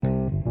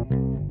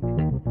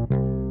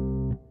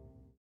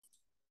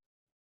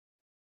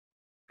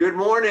Good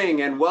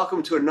morning and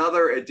welcome to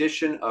another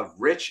edition of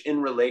Rich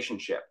in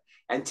Relationship.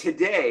 And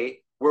today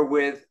we're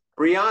with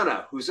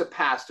Brianna, who's a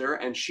pastor,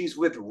 and she's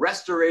with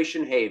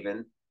Restoration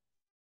Haven.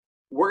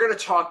 We're going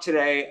to talk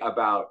today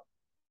about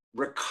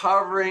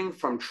recovering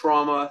from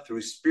trauma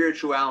through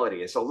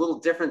spirituality. It's a little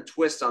different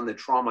twist on the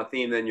trauma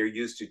theme than you're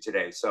used to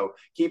today. So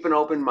keep an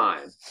open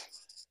mind.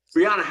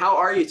 Brianna, how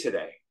are you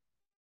today?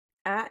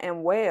 I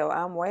am well.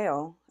 I'm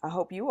well. I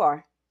hope you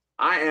are.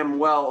 I am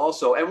well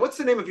also. And what's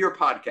the name of your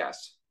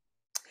podcast?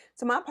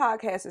 So, my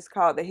podcast is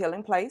called The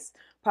Healing Place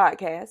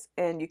Podcast,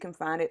 and you can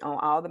find it on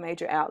all the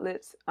major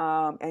outlets,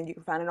 and you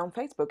can find it on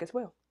Facebook as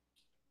well.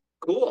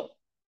 Cool.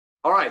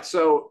 All right.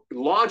 So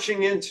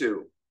launching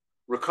into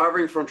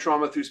recovering from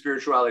trauma through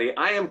spirituality,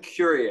 I am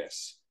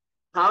curious,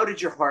 how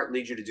did your heart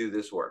lead you to do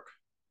this work?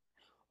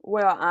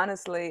 Well,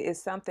 honestly,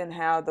 it's something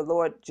how the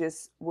Lord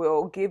just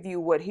will give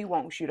you what He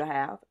wants you to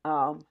have.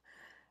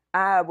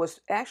 I was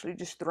actually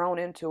just thrown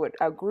into it.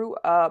 I grew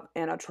up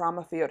in a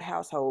trauma filled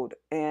household,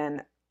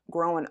 and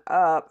growing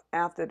up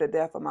after the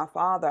death of my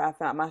father, I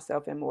found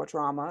myself in more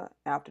trauma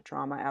after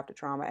trauma after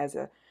trauma as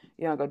a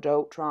young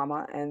adult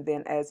trauma. And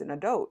then as an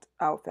adult,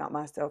 I found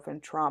myself in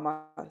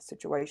trauma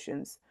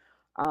situations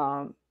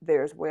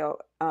there as well.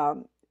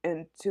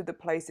 And to the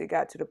place it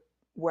got to the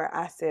where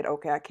I said,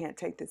 okay, I can't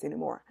take this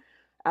anymore.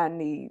 I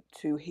need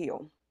to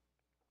heal.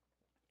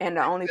 And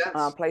the only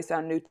That's place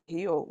I knew to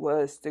heal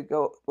was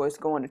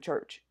going to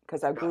church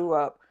because I grew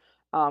up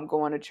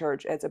going to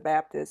church as a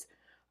Baptist.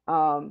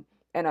 Um,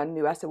 and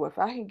I said, well, if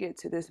I can get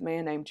to this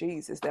man named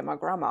Jesus that my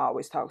grandma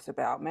always talks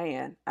about,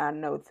 man, I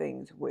know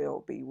things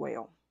will be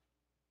well.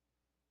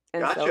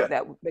 And so gotcha.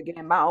 that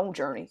began my own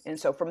journey. And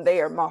so from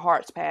there, my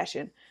heart's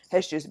passion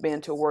has just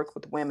been to work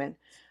with women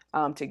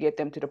to get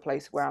them to the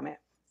place where I'm at.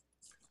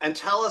 And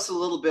tell us a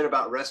little bit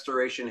about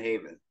Restoration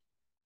Haven.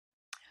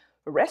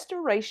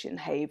 Restoration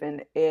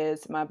Haven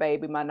is my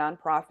baby, my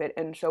nonprofit,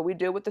 and so we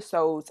deal with the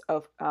souls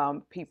of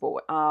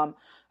people.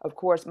 Of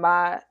course,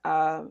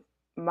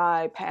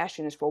 my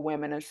passion is for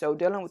women, and so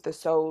dealing with the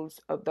souls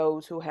of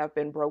those who have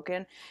been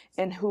broken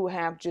and who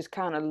have just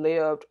kind of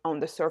lived on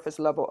the surface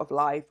level of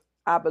life.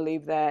 I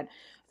believe that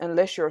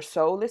unless your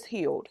soul is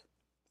healed,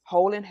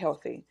 whole and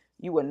healthy,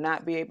 you will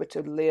not be able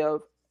to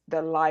live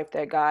the life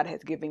that God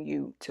has given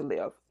you to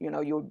live. You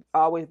know, you'll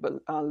always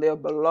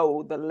live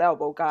below the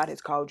level God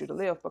has called you to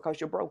live because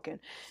you're broken.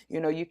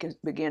 You know, you can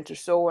begin to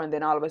soar, and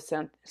then all of a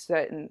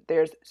sudden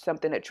there's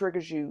something that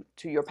triggers you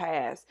to your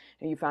past,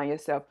 and you find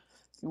yourself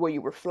where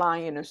you were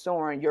flying and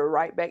soaring, you're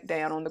right back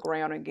down on the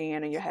ground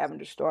again, and you're having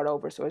to start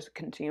over. So it's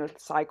continuous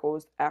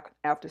cycles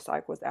after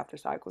cycles after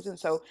cycles. And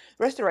so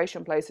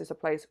Restoration Place is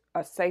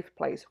a safe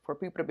place for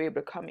people to be able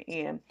to come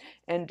in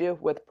and deal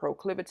with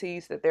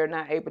proclivities that they're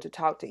not able to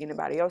talk to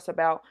anybody else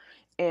about.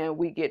 And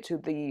we get to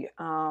the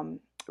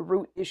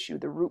root issue,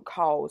 the root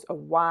cause of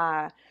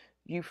why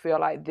you feel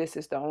like this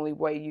is the only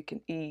way you can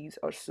ease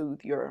or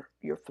soothe your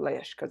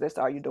flesh, because that's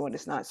all you're doing.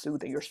 It's not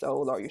soothing your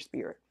soul or your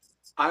spirit.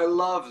 I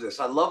love this.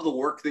 I love the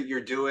work that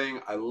you're doing.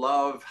 I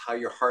love how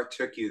your heart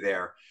took you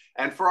there.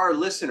 And for our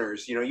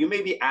listeners, you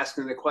may be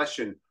asking the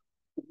question,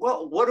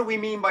 well, what do we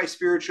mean by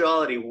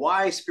spirituality?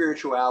 Why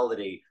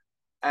spirituality?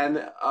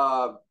 And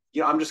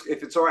I'm just,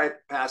 if it's all right,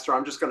 Pastor,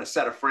 I'm just going to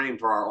set a frame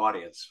for our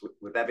audience.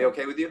 Would that be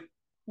Okay. okay with you?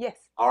 Yes.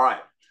 All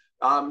right.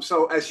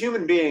 So as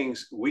human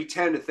beings, we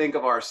tend to think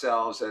of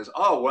ourselves as,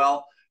 oh,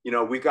 well,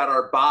 we've got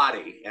our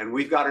body and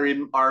we've got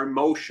our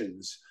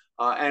emotions.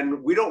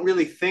 And we don't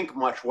really think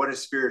much, what does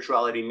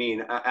spirituality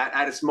mean?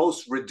 At its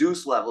most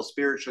reduced level,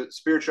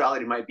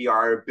 spirituality might be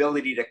our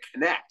ability to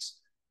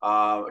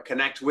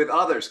connect with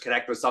others,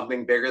 connect with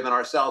something bigger than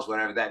ourselves,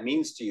 whatever that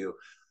means to you.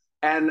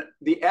 And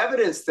the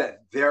evidence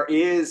that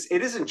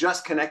it isn't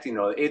just connecting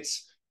though,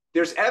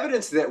 there's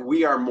evidence that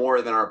we are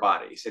more than our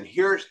bodies. And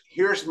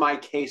here's my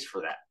case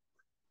for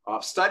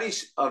that.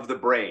 Studies of the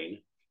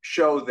brain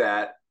show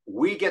that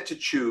we get to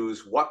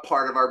choose what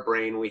part of our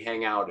brain we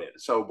hang out in.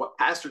 So what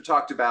Pastor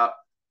talked about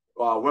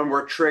when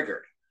we're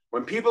triggered.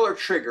 When people are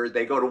triggered,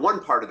 they go to one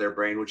part of their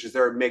brain, which is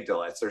their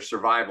amygdala. It's their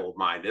survival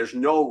mind. There's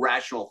no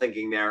rational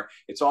thinking there.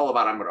 It's all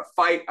about, I'm going to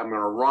fight, I'm going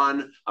to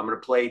run, I'm going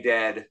to play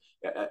dead.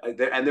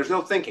 And there's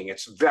no thinking.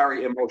 It's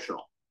very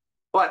emotional.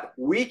 But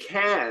we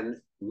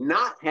can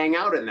not hang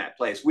out in that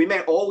place. We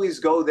may always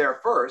go there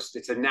first.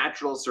 It's a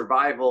natural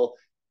survival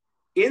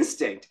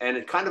instinct, and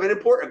it's kind of an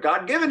important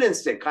God-given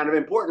instinct, kind of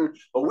important,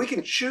 but we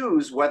can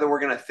choose whether we're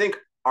going to think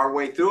our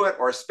way through it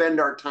or spend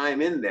our time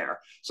in there.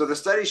 So the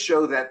studies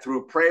show that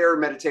through prayer,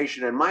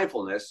 meditation, and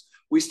mindfulness,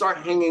 we start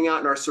hanging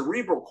out in our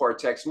cerebral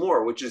cortex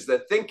more, which is the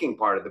thinking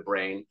part of the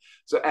brain.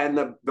 So, and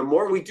the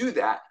more we do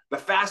that, the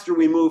faster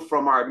we move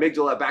from our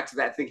amygdala back to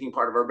that thinking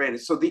part of our brain.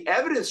 So the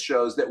evidence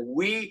shows that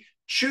we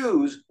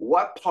choose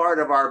what part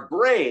of our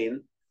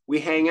brain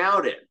we hang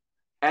out in.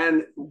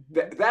 And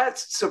that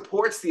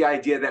supports the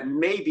idea that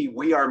maybe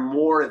we are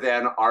more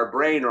than our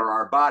brain or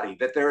our body,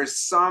 that there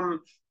is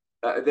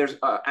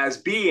as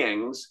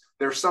beings,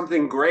 there's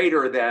something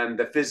greater than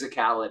the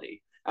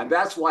physicality. And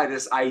that's why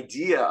this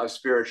idea of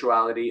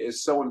spirituality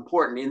is so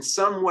important. In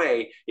some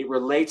way, it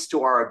relates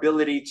to our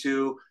ability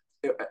to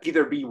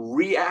either be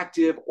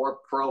reactive or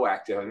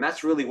proactive. And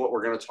that's really what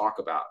we're going to talk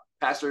about.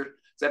 Pastor, does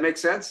that make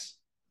sense?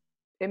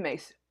 It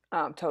makes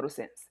total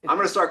sense. I'm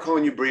going to start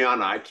calling you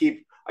Brianna. I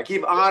keep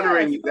Yes,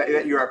 honoring that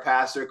please. you're a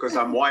pastor because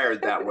I'm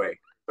wired that way.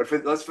 But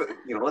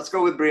let's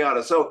go with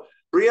Brianna. So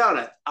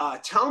Brianna,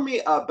 tell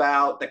me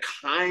about the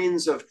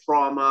kinds of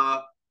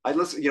trauma I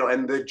listen,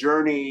 and the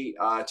journey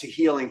to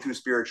healing through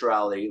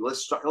spirituality.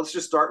 Let's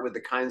just start with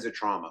the kinds of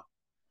trauma.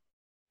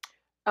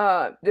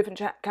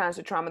 Different kinds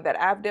of trauma that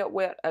I've dealt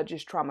with,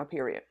 just trauma,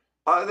 period.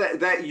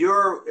 That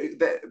you're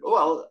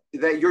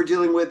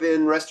dealing with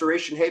in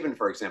Restoration Haven,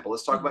 for example.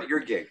 Let's talk Mhm. about your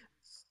gig.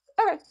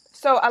 Okay.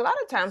 So a lot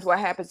of times what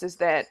happens is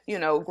that,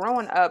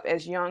 growing up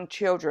as young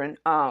children,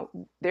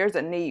 there's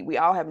a need. We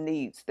all have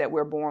needs that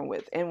we're born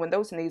with. And when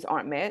those needs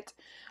aren't met,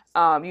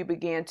 you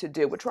begin to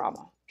deal with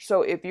trauma.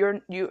 So if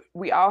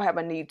we all have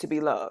a need to be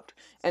loved.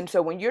 And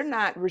so when you're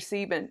not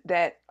receiving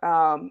that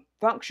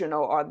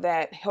functional or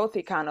that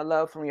healthy kind of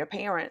love from your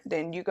parent,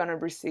 then you're going to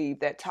receive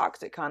that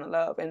toxic kind of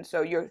love. And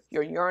so you're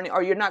yearning,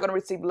 or you're not going to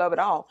receive love at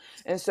all.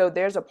 And so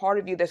there's a part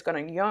of you that's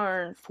going to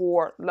yearn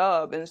for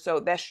love. And so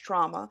that's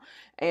trauma.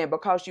 And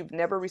because you've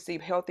never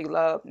received healthy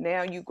love,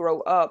 now you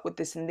grow up with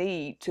this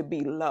need to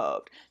be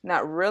loved,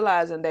 not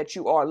realizing that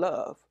you are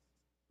love.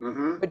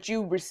 Mm-hmm. But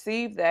you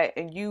receive that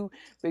and you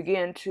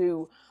begin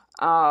to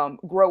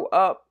grow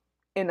up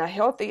in a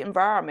healthy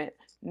environment,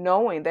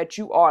 knowing that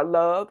you are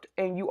loved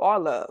and you are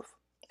love.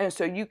 And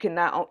so you can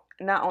not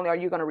only are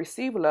you going to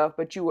receive love,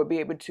 but you will be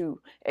able to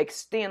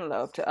extend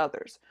love to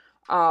others.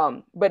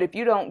 But if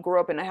you don't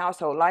grow up in a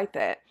household like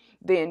that,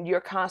 then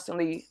you're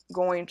constantly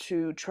going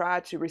to try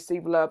to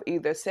receive love,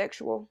 either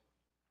sexual,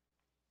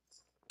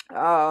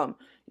 um,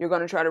 you're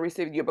going to try to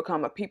receive, you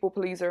become a people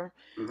pleaser,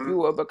 you Mm-hmm.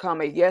 will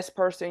become a yes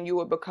person, you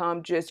will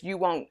become just, you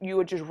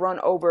will just run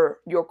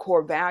over your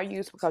core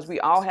values, because we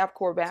all have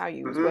core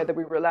values Mm-hmm. whether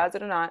we realize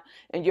it or not.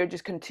 And you're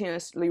just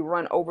continuously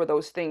run over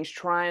those things,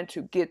 trying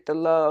to get the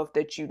love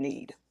that you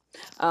need.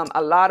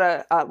 A lot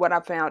of what I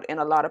found in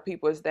a lot of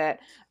people is that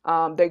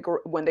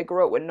when they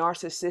grow up with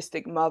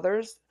narcissistic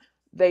mothers,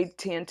 they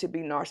tend to be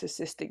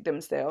narcissistic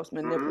themselves,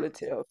 Mm-hmm.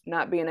 manipulative,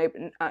 not being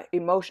able,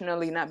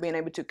 emotionally, not being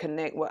able to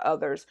connect with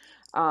others,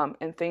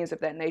 and things of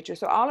that nature.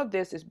 So all of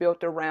this is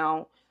built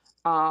around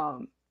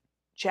um,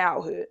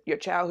 childhood, your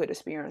childhood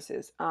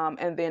experiences.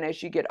 And then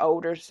as you get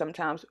older,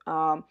 sometimes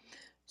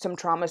some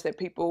traumas that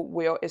people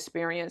will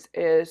experience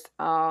is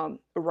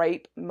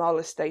rape,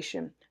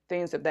 molestation,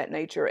 things of that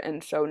nature.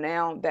 And so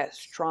now that's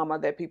trauma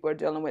that people are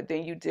dealing with.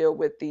 Then you deal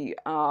with the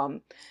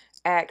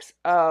acts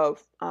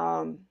of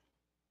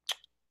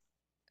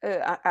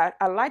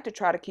I like to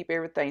try to keep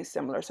everything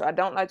similar. So I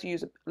don't like to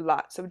use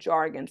lots of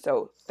jargon.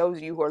 So those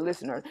of you who are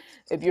listeners,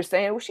 if you're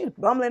saying, well, she's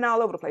bumbling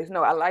all over the place.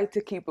 No, I like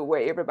to keep it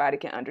where everybody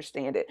can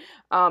understand it.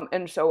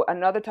 And so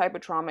another type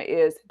of trauma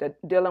is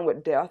dealing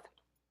with death.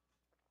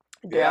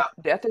 Yeah.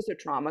 Death is a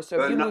trauma.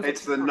 So if you lose a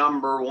It's the parent,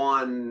 number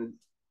one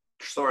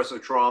source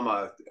of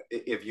trauma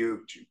if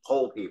you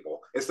poll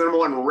people. It's the number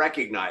one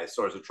recognized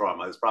source of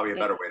trauma. Is probably a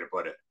better way to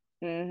put it.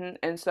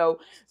 and so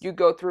you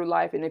go through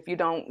life, and if you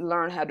don't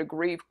learn how to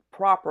grieve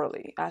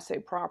properly, I say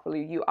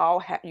properly, you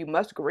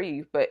must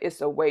grieve, but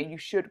it's a way you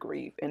should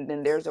grieve, and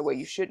then there's a way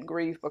you shouldn't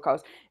grieve,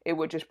 because it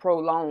would just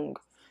prolong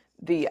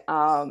the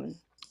um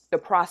the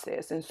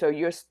process. And so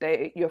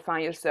you'll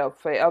find yourself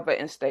forever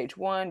in stage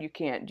one. You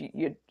can't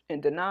you're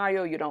in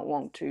denial. You don't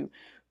want to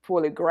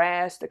fully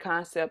grasp the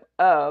concept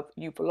of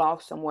you've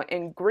lost someone.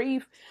 And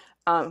grief,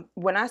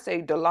 when I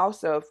say the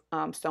loss of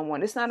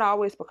someone, it's not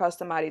always because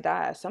somebody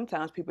dies.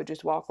 Sometimes people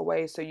just walk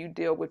away. So you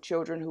deal with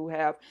children who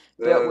have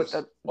dealt with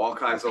There's all a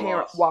kinds of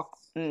parent loss.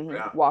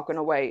 Yeah. walking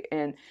away,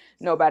 and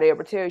nobody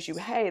ever tells you,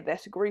 hey,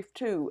 that's grief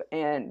too.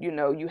 And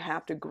you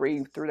have to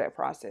grieve through that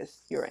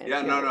process you're in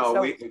Yeah, no, dealing with. no.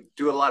 So We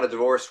do a lot of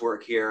divorce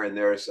work here, and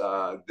there's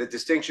the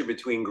distinction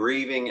between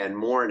grieving and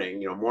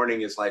mourning.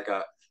 Mourning is like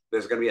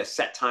there's going to be a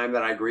set time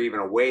that I grieve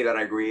and a way that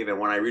I grieve, and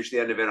when I reach the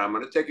end of it, I'm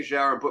going to take a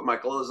shower and put my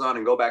clothes on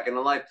and go back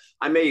into life.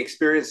 I may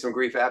experience some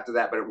grief after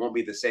that, but it won't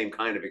be the same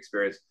kind of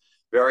experience.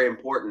 Very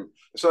important.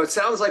 So it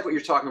sounds like what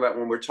you're talking about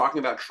when we're talking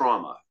about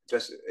trauma,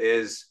 just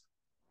is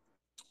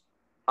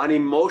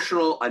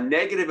a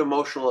negative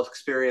emotional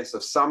experience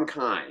of some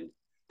kind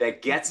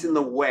that gets in mhm,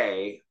 the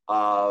way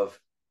of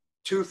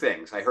two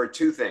things. I heard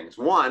two things.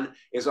 One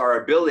is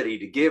our ability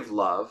to give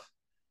love,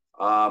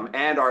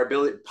 and our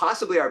ability,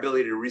 possibly our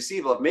ability to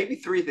receive love. Maybe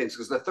three things,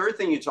 because the third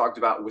thing you talked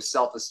about was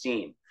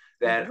self-esteem. mhm,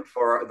 That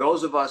for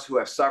those of us who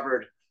have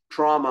suffered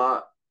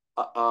trauma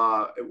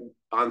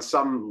on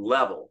some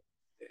level,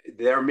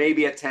 there may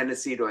be a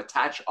tendency to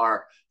attach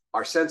our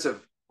sense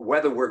of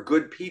whether we're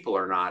good people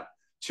or not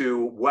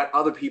to what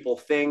other people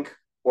think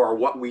or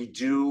what we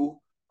do,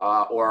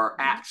 or mhm.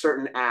 act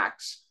certain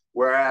acts.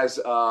 Whereas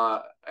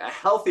a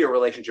healthier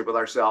relationship with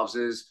ourselves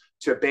is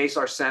to base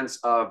our sense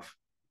of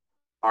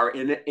our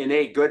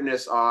innate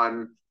goodness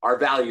on our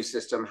value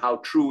system, how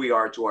true we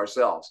are to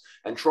ourselves.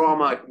 And Mhm.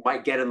 trauma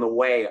might get in the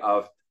way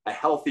of a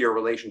healthier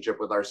relationship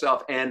with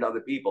ourselves and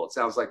other people. It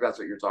sounds like that's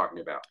what you're talking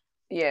about.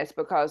 Yes,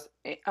 because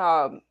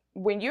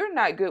when you're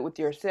not good with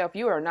yourself,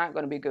 you are not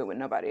going to be good with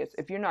nobody else.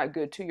 If you're not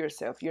good to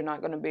yourself, you're not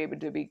going to be able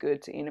to be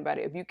good to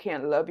anybody. If you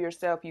can't love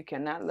yourself, you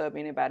cannot love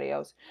anybody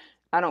else.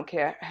 I don't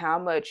care how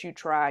much you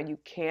try, you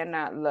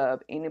cannot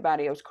love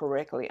anybody else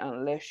correctly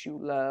unless you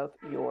love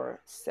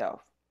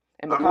yourself.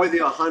 And I'm because, with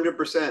you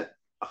 100%.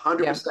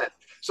 yeah, 100%.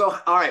 So,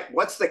 all right,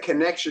 what's the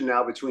connection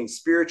now between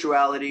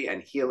spirituality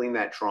and healing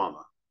that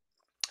trauma?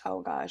 oh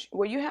gosh,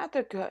 well, you have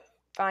to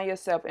find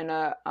yourself in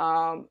a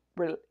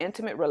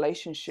intimate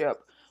relationship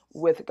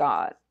with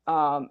God.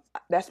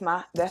 That's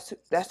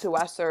who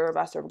I serve.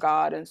 I serve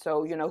God, and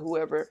so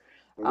whoever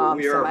We are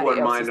of somebody one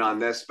else mind is. on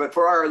this, but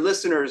for our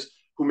listeners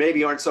who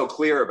maybe aren't so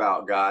clear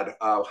about God,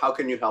 how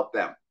can you help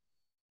them?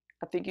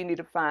 I think you need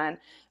to find.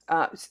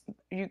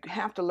 You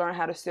have to learn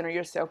how to center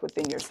yourself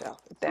within yourself,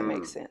 if that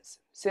makes Mm, sense.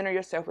 Center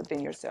yourself within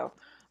yourself,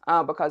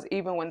 because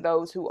even when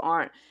those who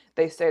aren't,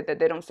 they say that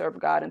they don't serve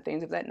God and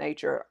things of that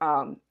nature.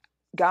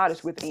 God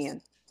is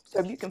within. So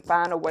if you can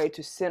find a way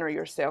to center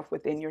yourself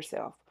within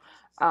yourself,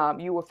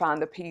 you will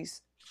find the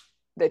peace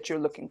that you're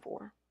looking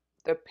for.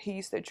 The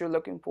peace that you're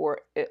looking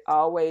for, it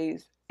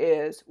always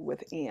is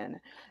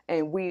within.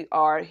 And we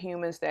are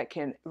humans that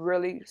can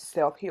really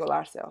self heal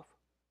ourselves.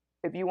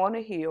 If you want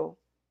to heal,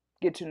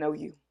 get to know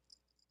you,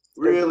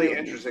 the really real you.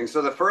 interesting.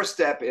 So the first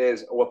step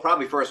is, well,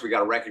 probably first we got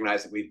to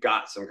recognize that we've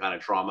got some kind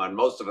of trauma, and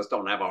most of us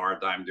don't have a hard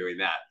time doing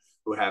that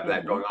who have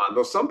that Hmm. going on.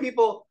 Though some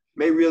people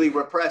may really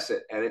repress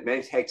it, and it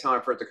may take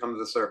time for it to come to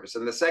the surface.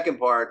 And the second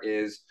part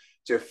is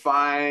to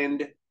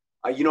find,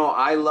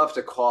 I love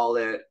to call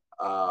it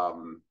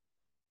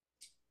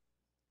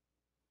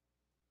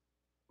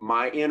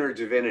my inner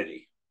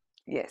divinity.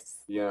 Yes,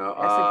 You know,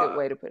 that's a good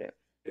way to put it.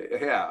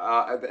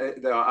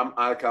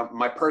 yeah,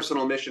 my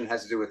personal mission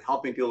has to do with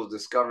helping people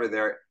discover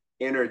their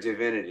inner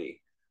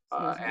divinity,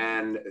 Hmm.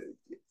 and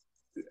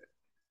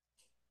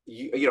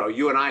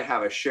you and I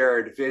have a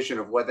shared vision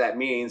of what that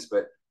means,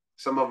 but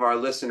some of our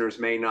listeners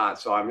may not.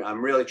 So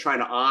I'm really trying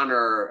to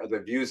honor the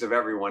views of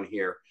everyone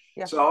here.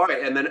 Yeah. So all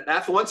right, and then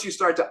after once you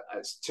start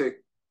to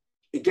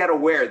get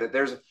aware that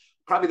there's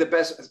probably the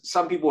best,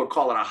 some people would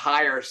call it a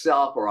higher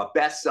self or a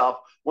best self.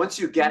 Once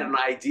you get Hmm. an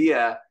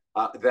idea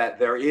that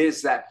there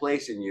is that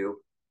place in you,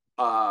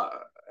 uh,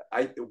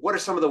 what are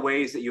some of the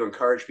ways that you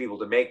encourage people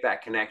to make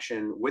that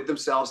connection with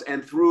themselves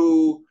and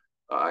through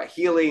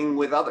healing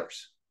with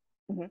others?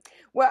 Hmm.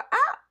 Well,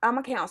 I'm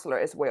a counselor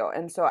as well.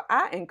 And so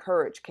I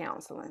encourage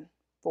counseling.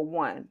 For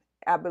one,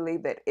 I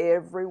believe that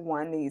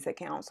everyone needs a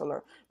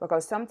counselor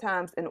because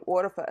sometimes, in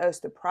order for us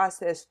to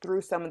process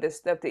through some of this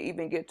stuff to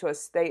even get to a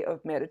state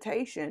of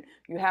meditation,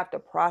 you have to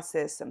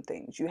process some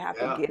things. You have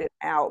to Yeah. get it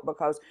out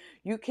because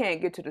you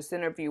can't get to the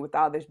center of you with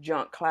all this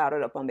junk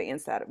clouded up on the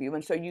inside of you.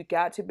 And so you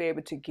got to be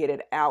able to get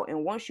it out.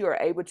 And once you are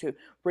able to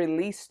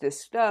release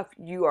this stuff,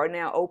 you are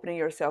now opening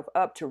yourself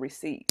up to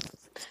receive.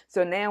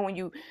 So now when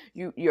you're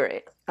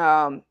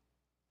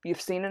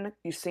you've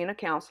seen a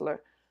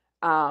counselor,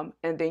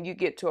 and then you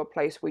get to a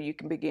place where you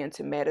can begin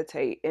to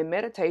meditate. And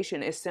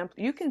meditation is simple.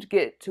 You can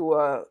get to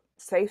a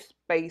safe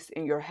space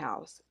in your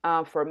house.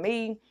 For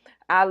me,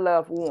 I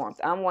love warmth.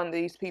 I'm one of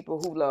these people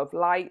who love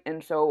light,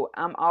 and so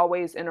I'm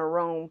always in a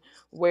room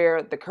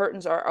where the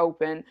curtains are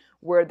open,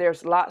 where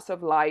there's lots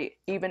of light,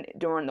 even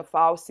during the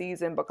fall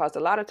season, because a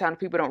lot of times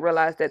people don't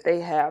realize that they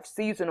have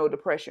seasonal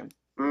depression.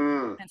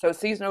 Mm, And so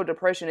seasonal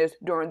depression is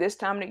during this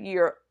time of the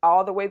year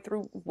all the way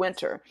through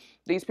winter.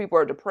 These people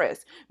are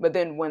depressed. But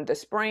then when the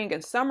spring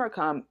and summer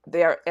come,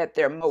 they're at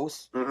their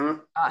most mm-hmm.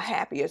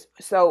 happiest.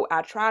 So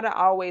I try to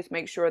always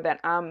make sure that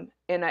I'm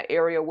in an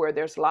area where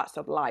there's lots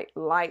of light.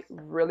 Light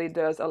really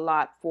does a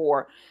lot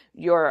for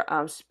your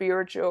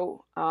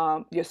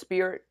your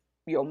spirit,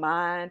 your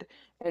mind,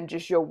 and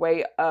just your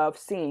way of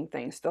seeing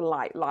things. The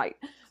light.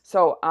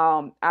 So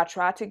I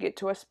try to get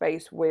to a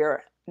space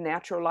where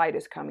natural light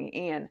is coming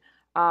in,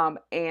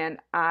 and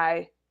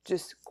I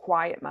just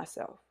quiet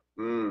myself.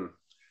 Mm.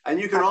 And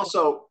you can I,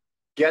 also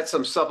get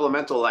some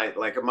supplemental light.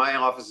 Like my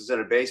office is in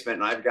a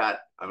basement, and I'm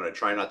going to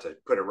try not to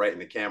put it right in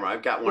the camera.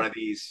 I've got yeah.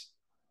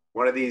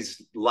 one of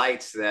these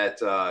lights that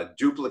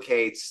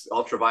duplicates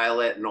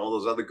ultraviolet and all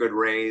those other good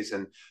rays.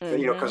 And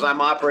because Mm-hmm.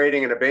 I'm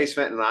operating in a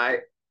basement, and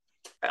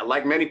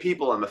like many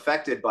people, I'm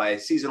affected by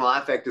seasonal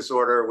affect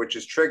disorder, which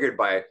is triggered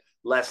by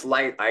less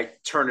light. I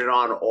turn it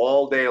on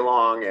all day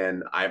long,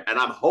 and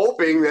I'm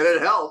hoping that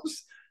it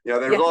helps. Yeah.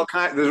 There's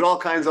all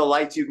kinds of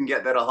lights you can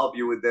get that'll help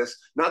you with this.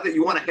 Not that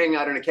you want to hang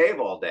out in a cave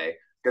all day,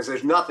 because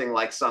there's nothing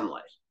like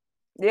sunlight.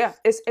 Yeah,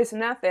 it's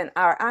nothing.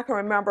 I can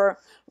remember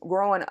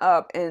growing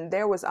up, and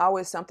there was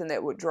always something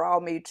that would draw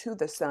me to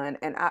the sun.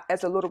 And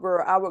as a little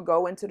girl, I would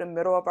go into the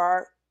middle of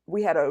our.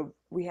 We had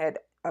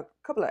a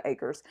couple of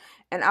acres,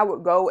 and I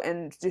would go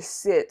and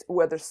just sit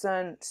where the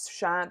sun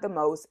shined the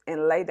most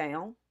and lay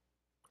down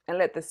and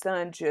let the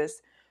sun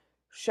just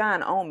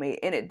shine on me.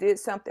 And it did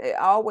something. It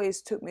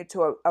always took me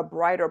to a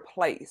brighter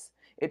place.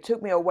 It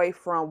took me away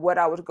from what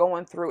I was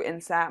going through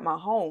inside my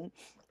home,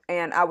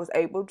 and I was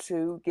able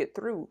to get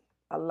through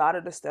a lot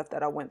of the stuff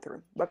that I went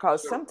through.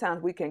 Because So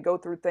sometimes we can go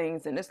through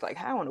things and it's like,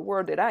 how in the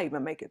world did I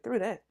even make it through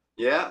that?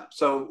 Yeah.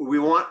 So we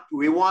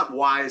want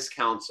wise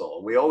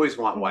counsel. We always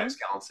want Hmm. wise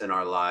counsel in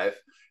our life.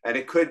 And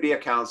it could be a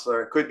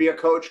counselor, it could be a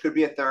coach, could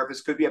be a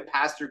therapist, could be a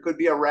pastor, could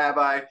be a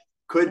rabbi,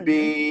 could Hmm.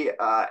 be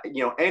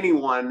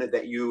anyone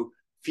that you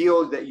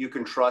feel that you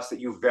can trust, that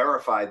you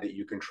verified that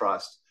you can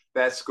trust.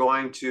 That's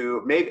going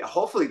to maybe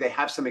hopefully they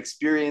have some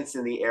experience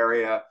in the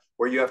area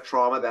where you have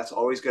trauma. That's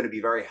always going to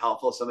be very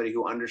helpful. Somebody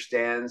who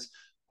understands.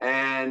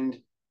 And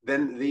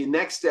then the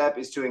next step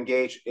is to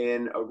engage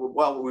in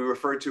what we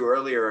referred to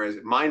earlier as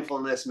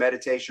mindfulness,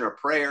 meditation, or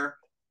prayer.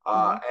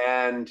 Hmm.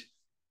 And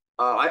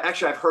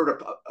I've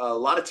heard a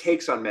lot of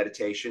takes on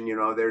meditation. You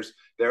know,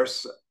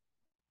 there's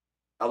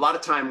a lot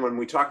of time when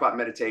we talk about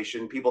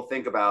meditation, people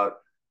think about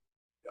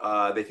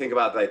they think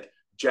about like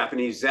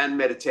Japanese Zen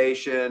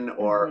meditation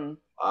or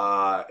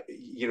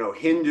Hmm.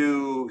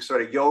 Hindu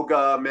sort of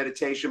yoga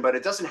meditation, but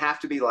it doesn't have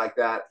to be like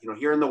that. You know,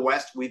 here in the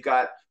West, we've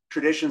got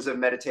traditions of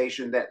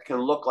meditation that can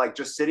look like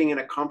just sitting in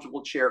a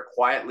comfortable chair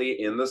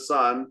quietly in the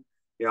sun,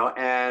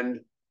 and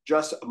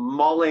just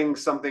mulling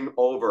something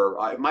over.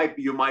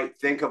 You might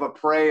think of a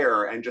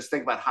prayer and just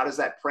think about how does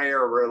that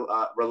prayer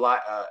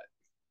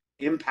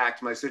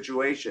impact my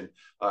situation.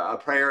 A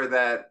prayer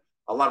that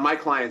a lot of my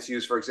clients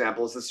use, for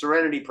example, is the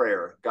serenity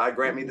prayer. God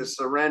grant me the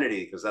Hmm.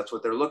 serenity, because that's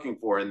what they're looking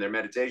for in their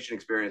meditation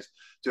experience,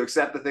 to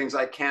accept the things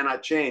I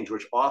cannot change,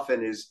 which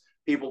often is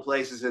people,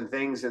 places, and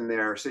things in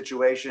their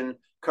situation.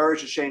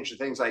 Courage to change the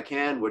things I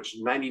can, which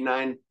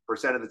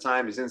 99% of the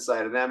time is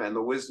inside of them, and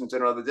the wisdom to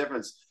know the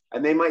difference.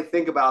 And they might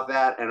think about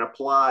that and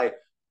apply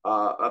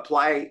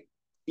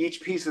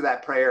each piece of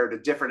that prayer to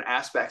different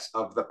aspects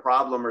of the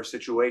problem or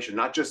situation,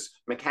 not just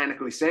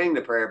mechanically saying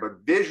the prayer, but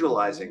Hmm.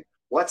 visualizing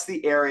what's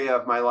the area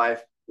of my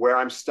life where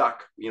I'm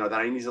stuck, that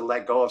I need to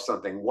let go of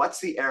something. What's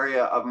the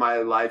area of my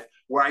life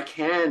where I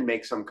can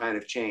make some kind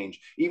of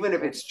change, even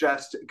if it's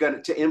just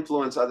going to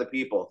influence other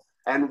people?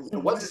 And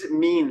what Hmm. does it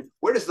mean?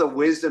 Where does the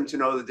wisdom to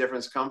know the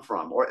difference come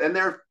from? And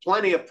there are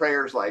plenty of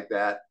prayers like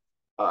that.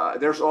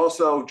 There's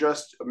also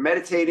just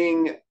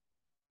meditating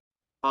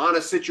on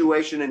a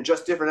situation and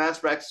just different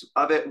aspects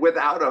of it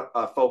without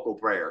a focal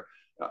prayer.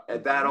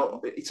 Hmm.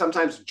 That'll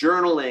sometimes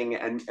journaling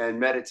and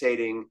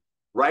meditating,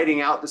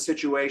 writing out the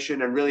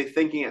situation and really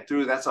thinking it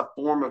through. That's a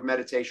form of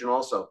meditation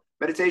also.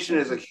 Meditation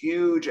is a Hmm.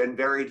 huge and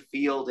varied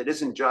field. It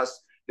isn't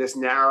just this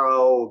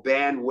narrow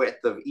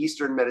bandwidth of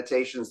Eastern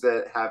meditations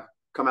that have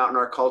come out in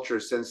our culture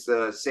since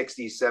the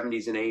 60s,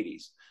 70s, and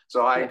 80s.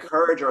 So I Yeah.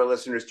 encourage our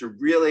listeners to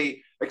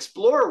really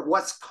explore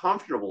what's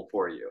comfortable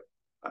for you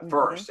Hmm.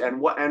 first,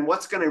 and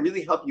what's going to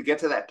really help you get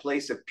to that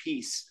place of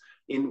peace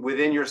in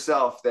within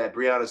yourself that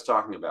Brianna's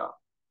talking about.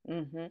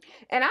 Hmm.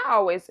 And I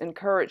always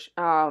encourage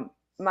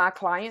my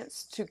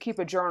clients to keep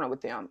a journal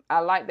with them. I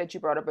like that you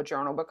brought up a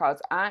journal because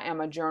I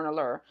am a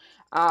journaler.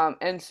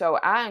 And so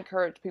I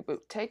encourage people,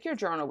 take your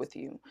journal with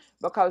you,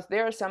 because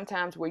there are some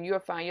times where you'll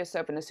find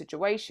yourself in a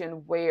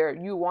situation where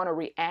you want to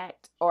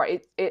react, or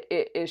it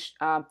is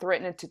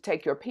threatening to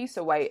take your peace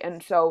away.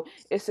 And so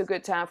it's a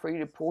good time for you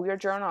to pull your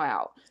journal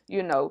out,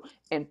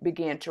 and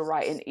begin to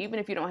write. And even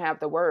if you don't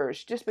have the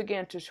words, just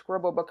begin to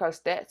scribble,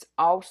 because that's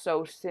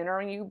also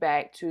centering you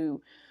back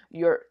to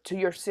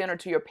your center,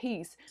 to your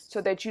peace, so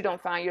that you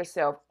don't find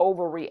yourself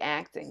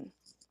overreacting.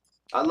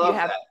 I You love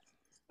have. that.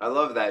 I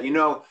love that.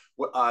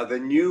 The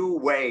new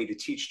way to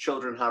teach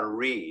children how to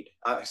read,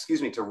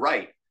 to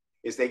write,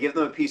 is they give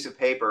them a piece of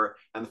paper,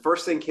 and the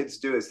first thing kids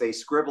do is they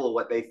scribble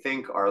what they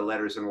think are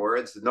letters and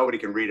words. Nobody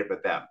can read it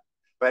but them.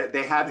 But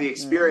they have the Hmm.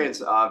 experience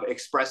of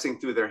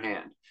expressing through their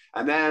hand.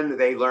 And then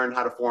they learn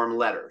how to form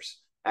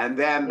letters. And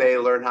then Yeah. they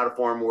learn how to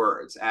form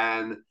words.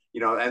 And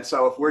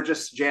so if we're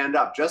just jammed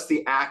up, just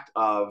the act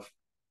of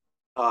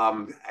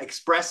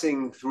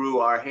expressing through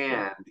our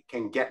Yeah. hand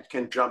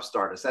can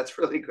jumpstart us. That's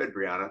really good,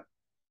 Brianna.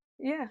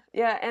 Yeah.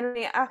 Yeah. And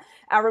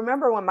I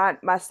remember when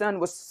my son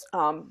was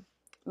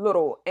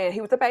little, and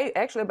he was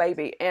actually a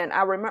baby, and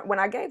I remember when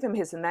I gave him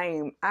his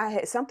name, I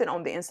had something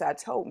on the inside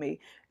told me,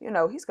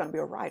 he's going to be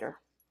a writer.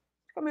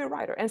 He's going to be a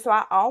writer. And so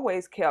I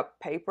always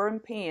kept paper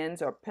and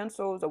pens or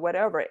pencils or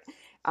whatever,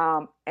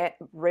 at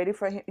ready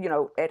for him,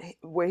 at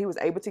where he was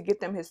able to get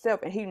them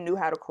himself, and he knew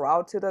how to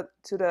crawl to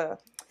the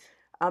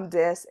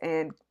desk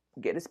and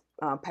get his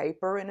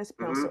paper and his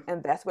pencil, Mm-hmm.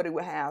 and that's what he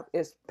would have,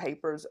 is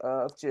papers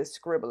of just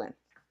scribbling.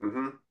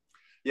 Mm-hmm.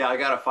 Yeah, I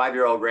got a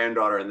 5-year-old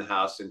granddaughter in the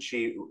house, and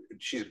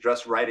she's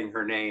just writing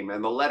her name,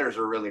 and the letters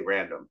are really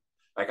random.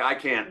 Like I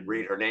can't Hmm.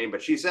 read her name,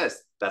 but she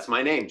says that's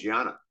my name,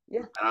 Gianna,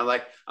 Yeah. and I'm Yeah.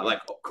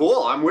 like, oh,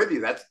 cool, I'm with you.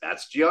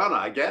 That's Gianna.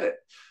 I get it.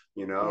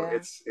 Yeah.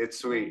 It's Yeah.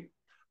 sweet.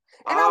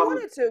 And I Um,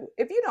 wanted to,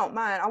 if you don't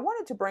mind, I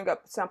wanted to bring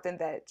up something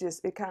that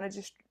it kind of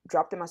just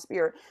dropped in my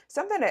spirit.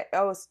 Something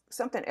else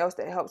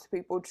that helps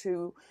people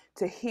to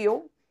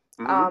heal.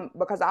 mhm.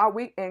 Because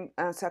we in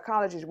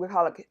psychology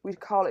we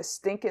call it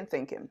stinking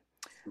thinking.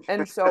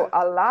 And so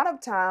a lot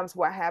of times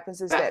what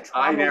happens is that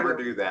I trauma never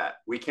will. do that.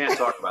 We can't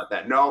talk about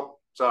that. No.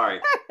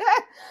 Sorry.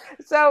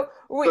 So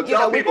So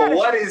tell we people, gotta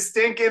what is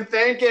stinking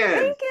thinking?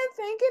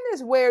 thinking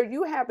is where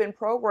you have been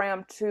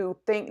programmed to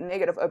think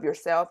negative of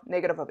yourself,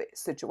 negative of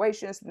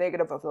situations,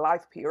 negative of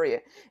life,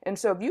 period. And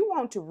so if you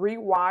want to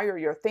rewire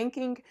your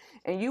thinking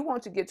and you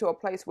want to get to a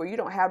place where you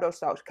don't have those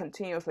thoughts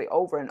continuously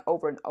over and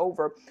over and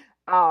over,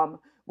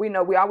 we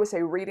know we always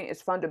say reading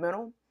is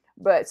fundamental,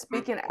 but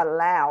speaking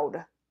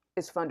aloud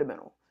is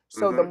fundamental.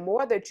 So the Mm-hmm.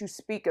 more that you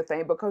speak a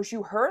thing, because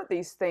you heard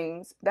these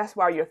things, that's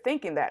why you're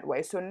thinking that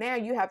way. So now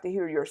you have to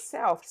hear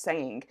yourself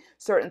saying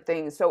certain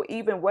things. So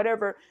even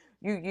whatever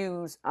you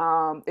use,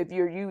 if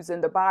you're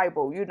using the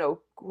Bible,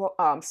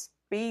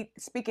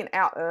 speaking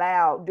out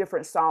loud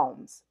different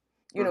psalms,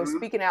 Mm-hmm.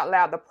 speaking out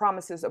loud the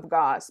promises of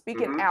God,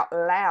 speaking Mm-hmm. out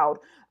loud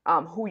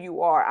who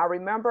you are. I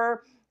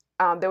remember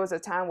there was a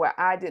time where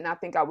I did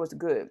not think I was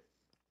good.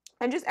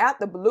 And just out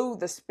the blue,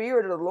 the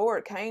Spirit of the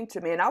Lord came to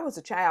me, and I was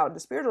a child.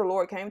 The Spirit of the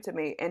Lord came to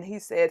me, and He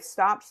said,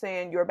 "Stop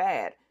saying you're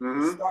bad.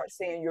 Mm-hmm. Start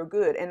saying you're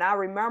good." And I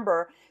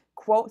remember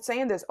quote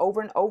saying this over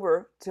and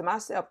over to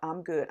myself: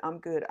 "I'm good. I'm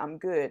good. I'm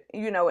good."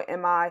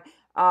 And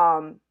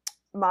um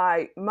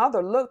my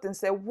mother looked and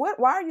said, "What?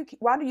 Why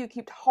do you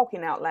keep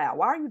talking out loud?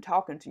 Why are you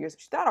talking to yourself?"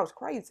 She thought I was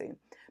crazy.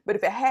 But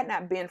if it had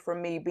not been for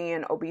me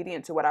being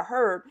obedient to what I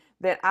heard,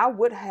 then I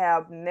would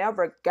have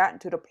never gotten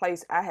to the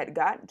place I had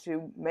gotten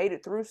to, made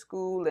it through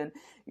school, and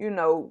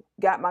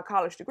got my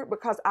college degree,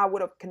 because I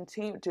would have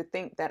continued to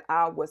think that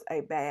I was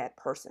a bad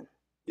person.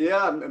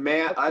 Yeah,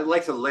 man, I'd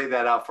like to lay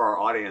that out for our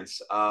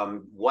audience.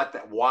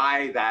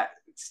 Why that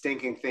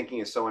stinking thinking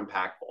is so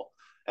impactful.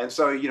 And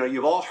so,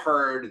 you've all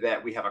heard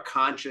that we have a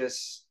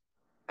conscious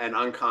and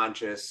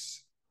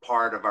unconscious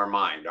part of our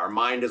mind. Our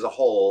mind as a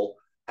whole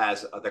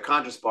has the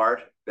conscious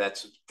part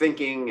that's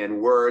thinking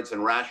and words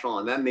and rational,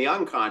 and then the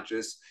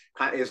unconscious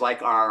is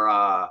like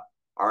our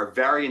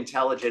very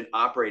intelligent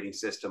operating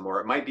system,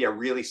 or it might be a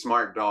really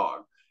smart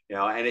dog,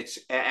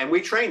 and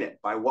we train it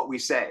by what we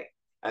say.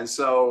 And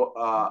so,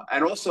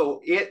 and also,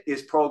 it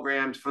is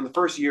programmed from the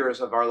first years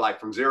of our life,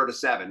 from 0 to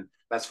 7.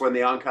 That's when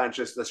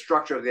the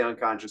structure of the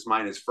unconscious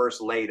mind is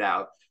first laid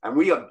out, and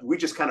we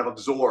just kind of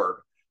absorb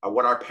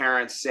what our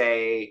parents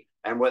say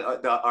and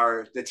what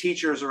the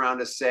teachers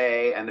around us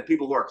say, and the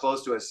people who are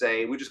close to us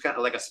say. We just kind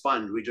of like a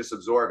sponge. We just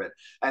absorb it.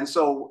 And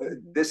so,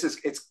 Mm-hmm.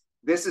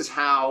 this is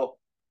how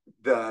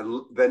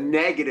the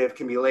negative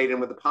can be laid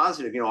in with the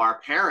positive. Our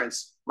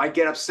parents might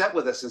get upset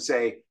with us and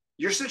say,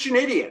 "You're such an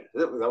idiot."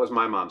 That was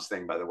my mom's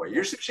thing, by the way.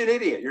 "You're Yeah. such an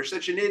idiot. You're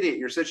such an idiot.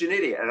 You're such an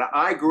idiot." And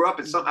I grew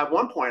up at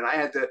one point, I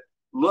had to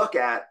look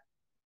at,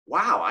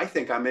 wow, I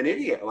think I'm an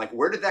idiot. Like,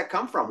 where did that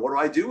come from? What do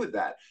I do with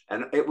that?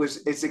 And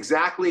it's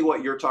exactly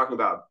what you're talking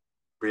about,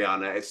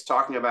 Brianna. It's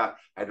talking about,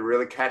 I had to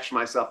really catch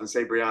myself and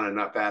say Brianna,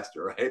 not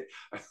Pastor, right?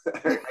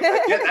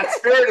 That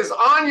spirit is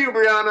on you,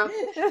 Brianna.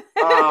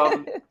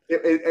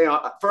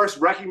 First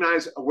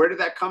recognize, where did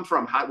that come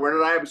from? Where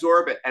did I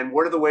absorb it? And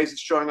what are the ways it's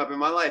showing up in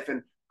my life?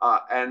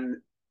 And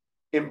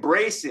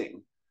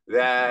embracing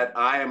that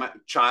I am a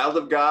child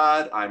of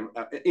God, I'm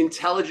an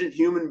intelligent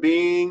human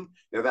being,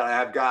 that I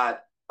have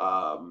got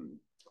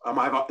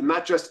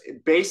not just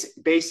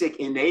basic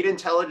innate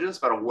intelligence,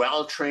 but a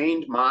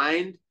well-trained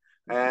mind,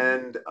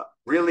 and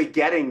really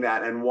getting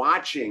that and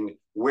watching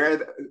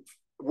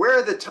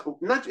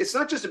it's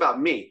not just about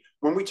me.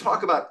 When we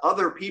talk about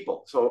other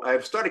people, so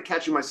I've started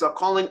catching myself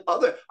calling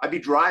I'd be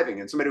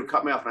driving and somebody would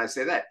cut me off and I'd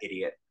say, "That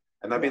idiot,"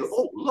 and I'd be like, Yes.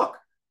 "Oh, look,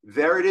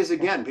 there it is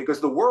again," because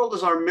the world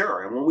is our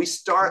mirror, and when we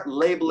start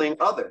labeling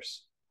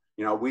others,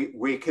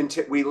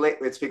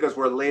 it's because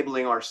we're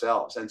labeling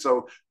ourselves. And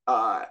so,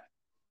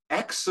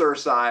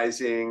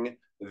 exercising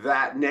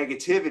that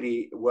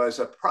negativity was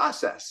a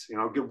process,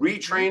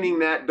 retraining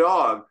that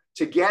dog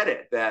to get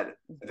it, that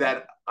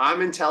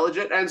I'm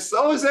intelligent and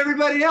so is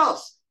everybody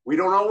else. We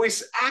don't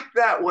always act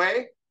that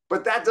way,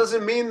 but that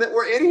doesn't mean that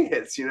we're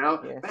idiots. Yeah.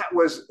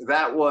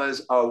 That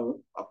was a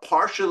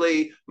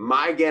partially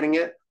my getting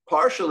it,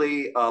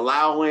 partially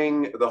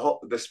allowing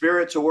the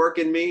spirit to work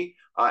in me,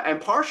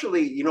 and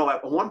partially,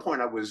 at one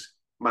point,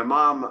 my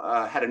mom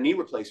had a knee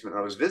replacement,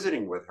 and I was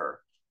visiting with her,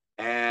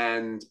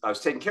 and I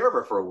was taking care of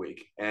her for a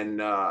week,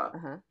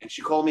 Uh-huh. and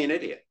she called me an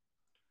idiot,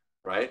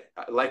 right?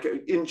 Like,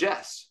 in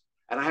jest.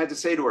 And I had to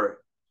say to her,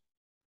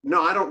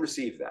 "No, I don't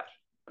receive that.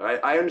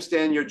 I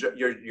understand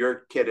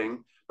you're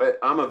kidding, but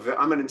I'm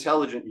an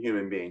intelligent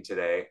human being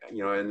today,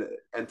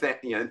 and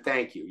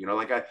thank you.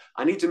 Like,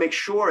 I need to make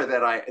sure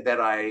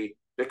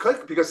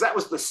because that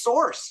was the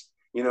source.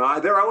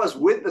 There I was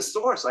with the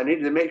source. I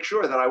needed to make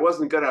sure that I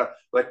wasn't gonna,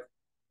 like,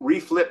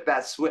 reflip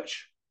that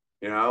switch.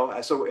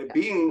 So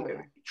being Oh,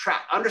 yeah.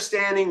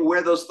 understanding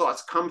where those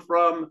thoughts come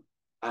from,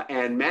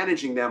 and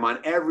managing them on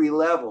every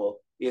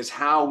level is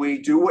how we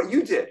do what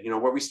you did.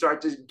 Where we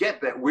start to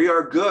get that we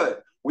are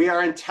good, we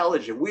are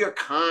intelligent, we are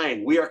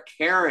kind, we are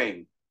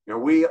caring,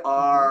 we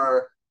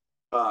are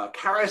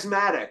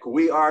charismatic,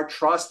 we are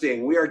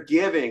trusting, we are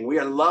giving, we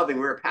are loving,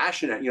 we are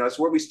passionate. It's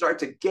where we start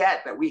to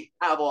get that we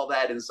have all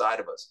that inside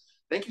of us.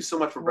 Thank you so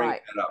much for bringing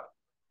Right. that up.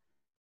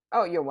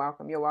 Oh, you're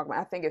welcome. You're welcome.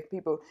 I think if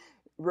people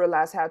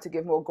realize how to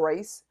give more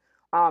grace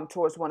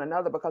towards one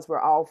another, because we're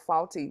all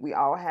faulty. We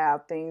all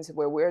have things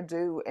where we're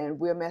due and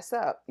we'll mess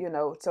up, you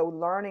know. So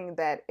learning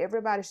that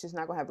everybody's just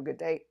not gonna have a good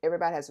day.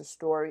 Everybody has a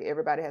story.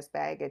 Everybody has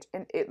baggage,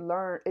 and it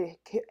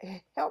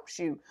helps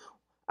you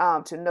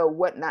to know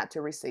what not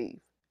to receive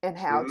and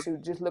how Mhm. to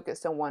just look at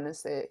someone and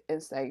say,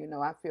 you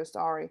know, I feel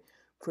sorry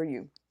for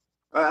you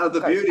The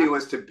because. beauty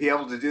was to be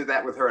able to do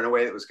that with her in a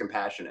way that was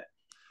compassionate.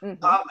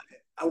 Mhm.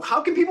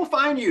 How can people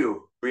find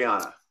you,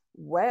 Brianna?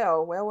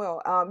 Well.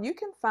 You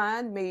can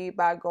find me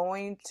by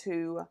going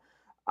to,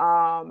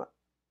 um,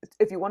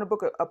 if you want to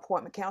book an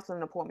appointment,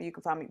 counseling appointment, you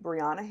can find me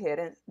Brianna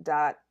Hedden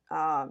dot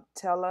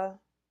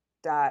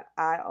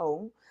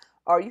tele.io,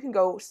 or you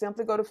can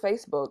simply go to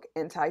Facebook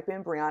and type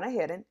in Brianna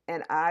Hedden,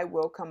 and I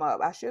will come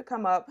up. I should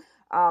come up.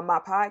 My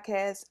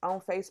podcast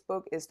on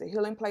Facebook is the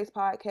Healing Place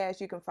Podcast.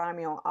 You can find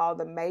me on all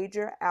the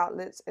major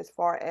outlets as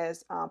far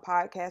as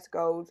podcast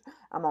goes.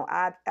 I'm on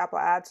Apple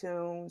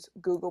iTunes,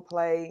 Google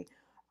Play,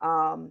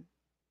 um,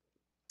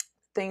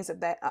 things of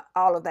that,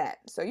 all of that.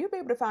 So you'll be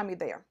able to find me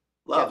there.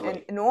 Yep. And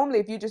Lovely. normally,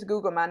 if you just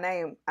Google my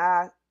name,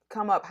 I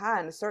come up high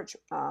in the search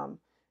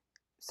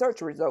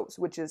results,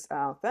 which is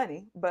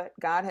funny, but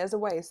God has a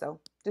way. So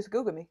just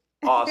Google me.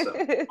 Awesome.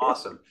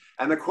 Awesome.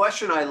 And the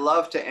question I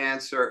love to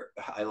answer,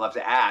 I love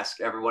to ask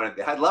everyone.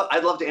 I'd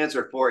love to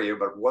answer it for you,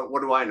 but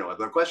what do I know?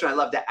 The question I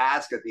love to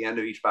ask at the end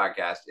of each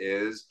podcast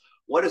is,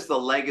 what is the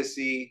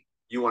legacy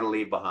you want to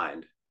leave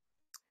behind?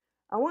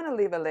 I want to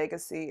leave a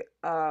legacy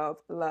of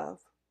love.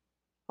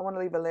 I want to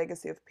leave a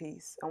legacy of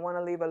peace. I want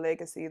to leave a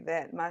legacy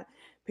that my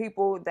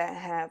people that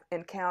have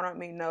encountered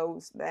me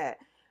knows that,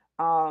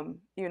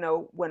 you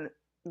know, when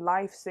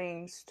life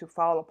seems to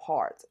fall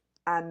apart,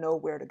 I know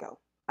where to go.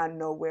 I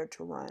know where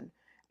to run.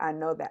 I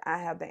know that I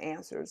have the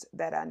answers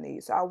that I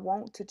need. So I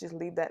want to just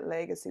leave that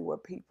legacy where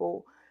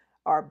people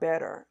are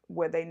better,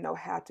 where they know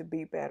how to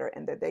be better,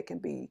 and that they can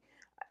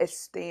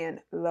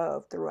extend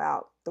love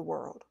throughout the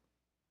world.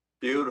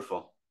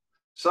 Beautiful.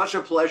 Such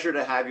a pleasure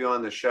to have you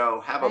on the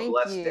show. Have a Thank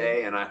blessed you.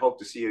 day, and I hope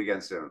to see you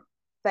again soon.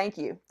 Thank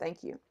you.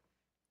 Thank you.